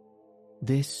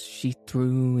 This she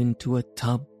threw into a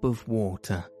tub of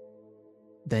water.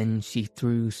 Then she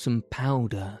threw some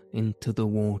powder into the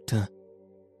water,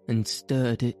 and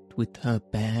stirred it with her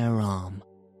bare arm,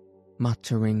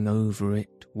 muttering over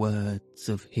it words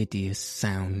of hideous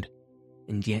sound,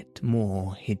 and yet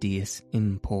more hideous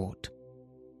import.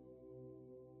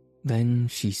 Then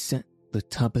she set the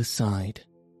tub aside,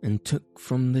 and took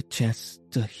from the chest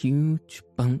a huge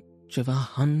bunch of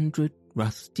 100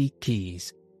 rusty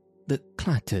keys that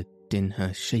clattered in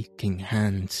her shaking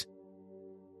hands.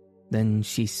 Then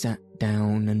she sat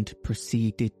down and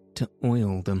proceeded to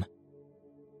oil them.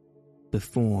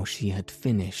 Before she had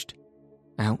finished,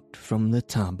 out from the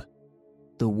tub,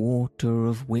 the water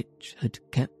of which had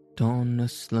kept on a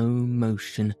slow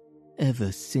motion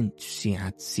ever since she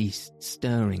had ceased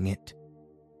stirring it,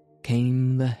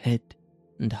 came the head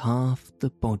and half the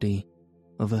body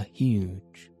of a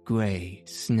huge grey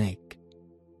snake.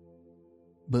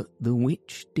 But the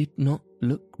witch did not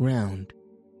look round.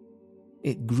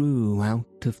 It grew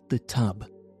out of the tub,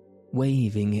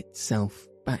 waving itself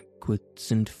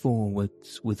backwards and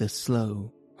forwards with a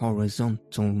slow,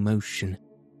 horizontal motion,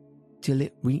 till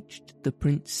it reached the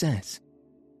princess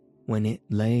when it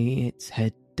lay its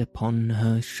head upon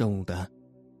her shoulder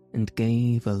and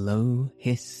gave a low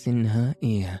hiss in her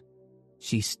ear,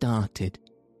 she started,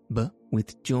 but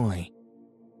with joy,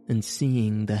 and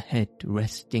seeing the head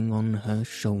resting on her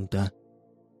shoulder,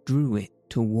 drew it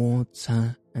towards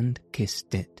her and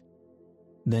kissed it.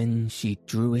 Then she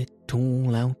drew it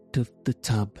all out of the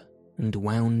tub and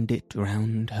wound it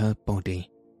round her body.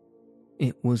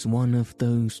 It was one of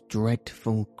those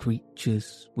dreadful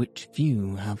creatures which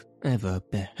few have ever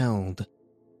beheld,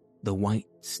 the white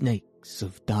snakes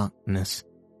of darkness.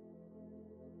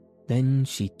 Then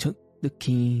she took the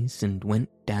keys and went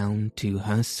down to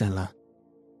her cellar,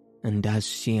 and as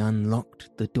she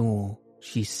unlocked the door,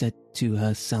 she said to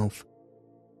herself,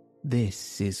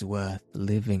 "This is worth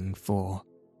living for."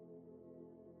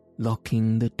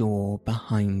 Locking the door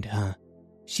behind her,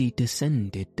 she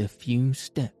descended a few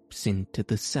steps into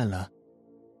the cellar,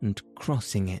 and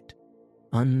crossing it,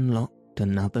 unlocked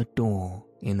another door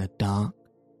in a dark,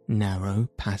 narrow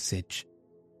passage.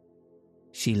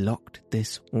 She locked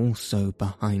this also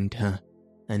behind her,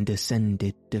 and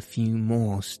ascended a few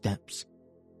more steps.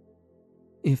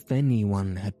 If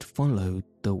anyone had followed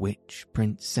the witch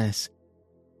princess,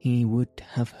 he would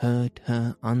have heard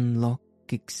her unlock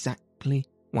exactly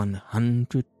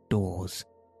 100 doors,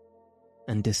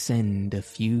 and ascend a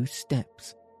few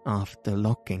steps after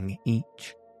locking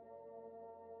each.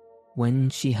 When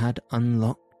she had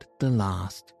unlocked the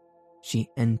last, she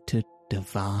entered a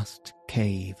vast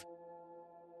cave,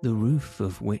 the roof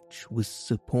of which was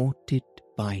supported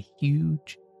by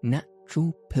huge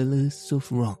natural pillars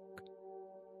of rock.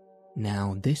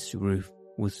 Now this roof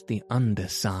was the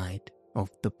underside of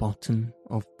the bottom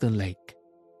of the lake.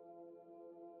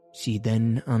 She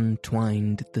then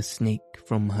untwined the snake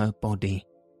from her body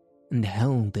and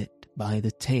held it by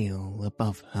the tail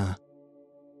above her.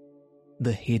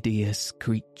 The hideous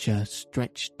creature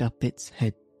stretched up its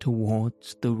head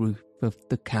towards the roof of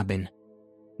the cabin,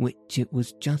 which it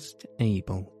was just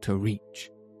able to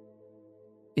reach.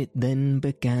 It then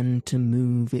began to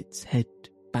move its head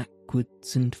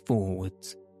backwards and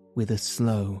forwards with a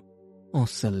slow,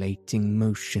 oscillating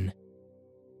motion,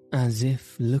 as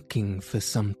if looking for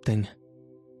something.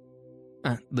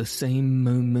 At the same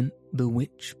moment the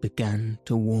witch began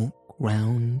to walk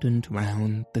round and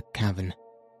round the cavern,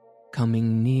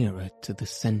 coming nearer to the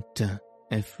centre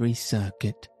every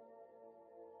circuit,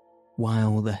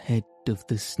 while the head of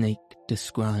the snake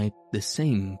described the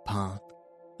same path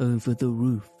over the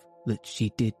roof that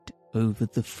she did over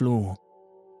the floor,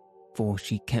 for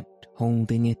she kept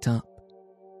holding it up,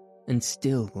 and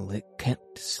still it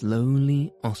kept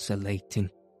slowly oscillating.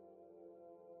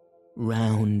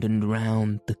 Round and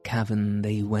round the cavern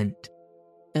they went,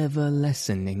 ever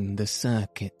lessening the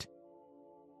circuit,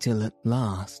 till at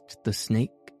last the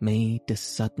snake made a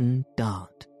sudden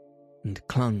dart and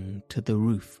clung to the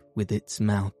roof with its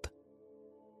mouth.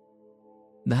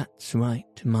 "That's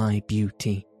right, my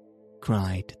beauty,"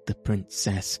 cried the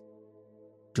princess.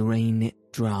 "Drain it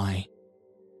dry."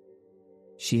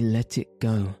 She let it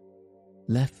go,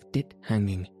 left it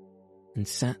hanging, and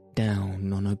sat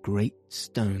down on a great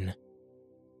stone.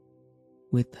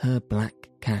 With her black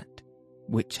cat,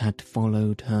 which had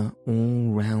followed her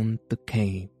all round the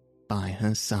cave, by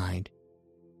her side.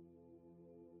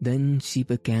 Then she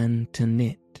began to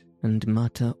knit and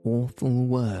mutter awful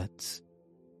words.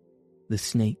 The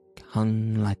snake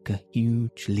hung like a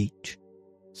huge leech,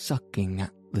 sucking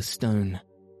at the stone.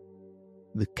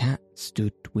 The cat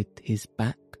stood with his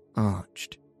back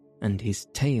arched and his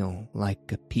tail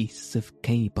like a piece of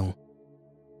cable,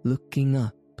 looking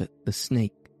up at the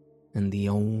snake, and the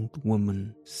old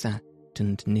woman sat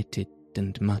and knitted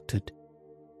and muttered.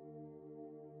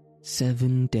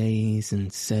 7 days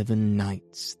and 7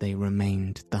 nights they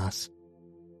remained thus,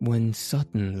 when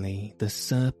suddenly the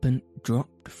serpent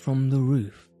dropped from the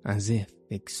roof as if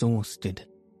exhausted,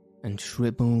 and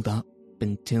shriveled up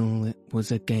until it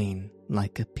was again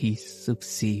like a piece of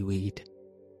seaweed.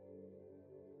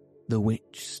 The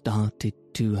witch started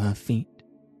to her feet,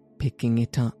 picking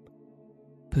it up,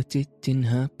 put it in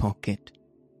her pocket,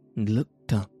 and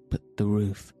looked up at the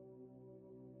roof.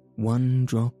 1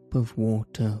 drop of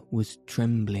water was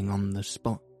trembling on the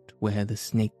spot where the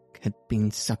snake had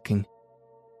been sucking.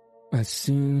 As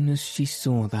soon as she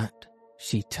saw that,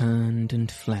 she turned and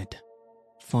fled,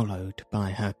 followed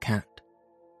by her cat.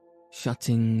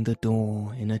 Shutting the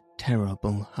door in a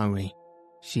terrible hurry,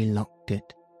 she locked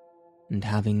it, and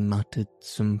having muttered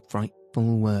some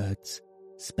frightful words,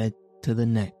 sped to the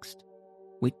next,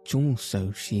 which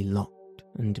also she locked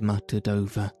and muttered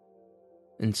over,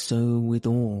 and so with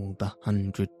all the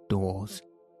 100 doors,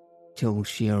 till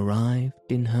she arrived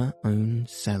in her own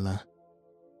cellar.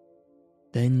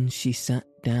 Then she sat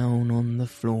down on the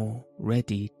floor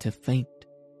ready to faint,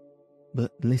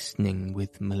 but listening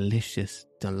with malicious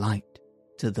delight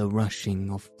to the rushing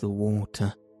of the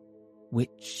water, which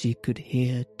she could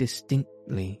hear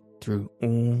distinctly through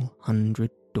all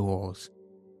 100 doors.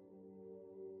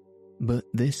 But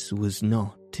this was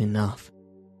not enough.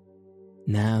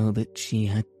 Now that she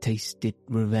had tasted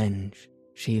revenge,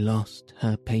 she lost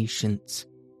her patience.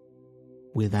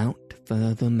 Without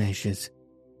further measures,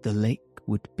 the lake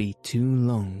would be too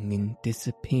long in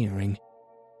disappearing.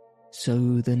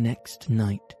 So the next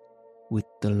night, with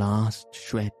the last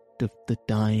shred of the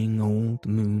dying old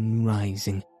moon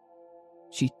rising,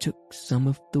 she took some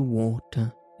of the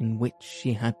water in which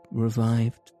she had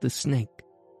revived the snake,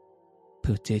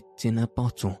 put it in a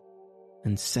bottle,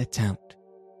 and set out,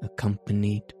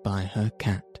 accompanied by her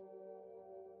cat.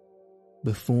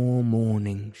 Before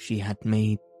morning she had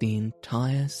made the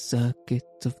entire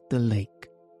circuit of the lake,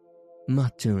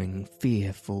 muttering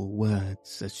fearful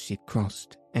words as she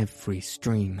crossed every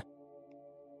stream,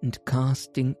 and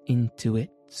casting into it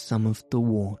some of the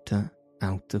water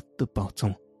out of the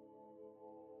bottle.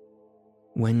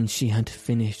 When she had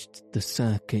finished the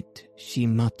circuit, she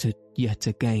muttered yet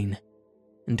again,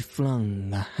 and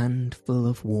flung a handful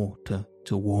of water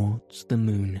towards the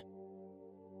moon.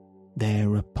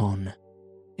 Thereupon,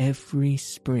 every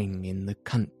spring in the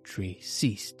country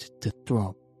ceased to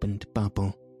throb and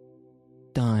bubble,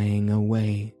 dying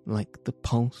away like the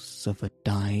pulse of a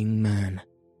dying man.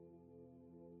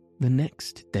 The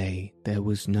next day there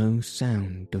was no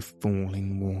sound of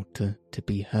falling water to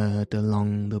be heard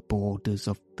along the borders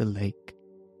of the lake.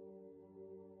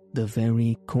 The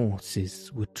very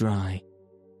courses were dry,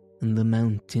 and the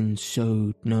mountains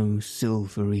showed no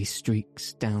silvery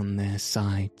streaks down their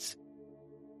sides.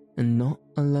 And not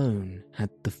alone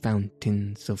had the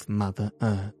fountains of Mother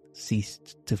Earth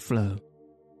ceased to flow,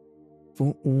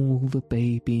 for all the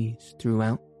babies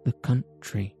throughout the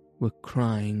country were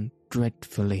crying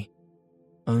dreadfully,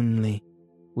 only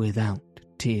without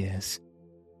tears.